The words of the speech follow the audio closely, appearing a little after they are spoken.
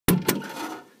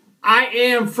I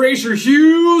am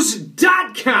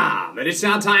Frazierhughes.com, and it's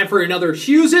now time for another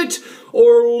Hughes It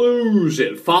or Lose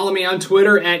It. Follow me on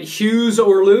Twitter at Hughes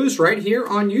or Lose, right here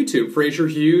on YouTube,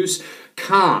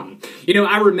 Frazierhughes.com. You know,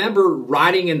 I remember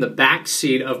riding in the back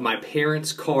seat of my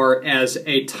parents' car as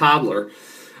a toddler.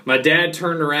 My dad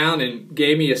turned around and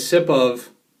gave me a sip of,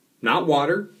 not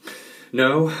water,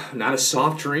 no, not a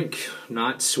soft drink,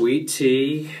 not sweet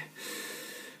tea,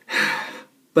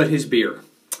 but his beer.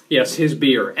 Yes, his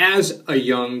beer, as a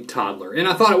young toddler. And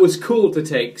I thought it was cool to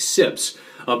take sips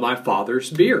of my father's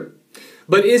beer.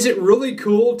 But is it really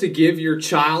cool to give your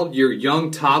child, your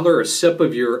young toddler, a sip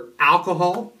of your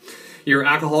alcohol? Your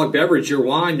alcoholic beverage, your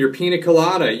wine, your pina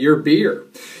colada, your beer.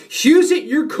 Hughes it,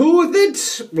 you're cool with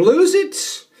it. Lose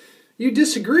it, you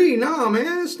disagree. No,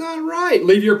 man, it's not right.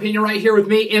 Leave your opinion right here with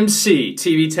me, MC,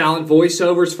 TV talent,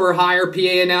 voiceovers for hire,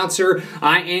 PA announcer.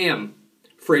 I am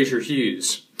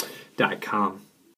Frazierhughes.com.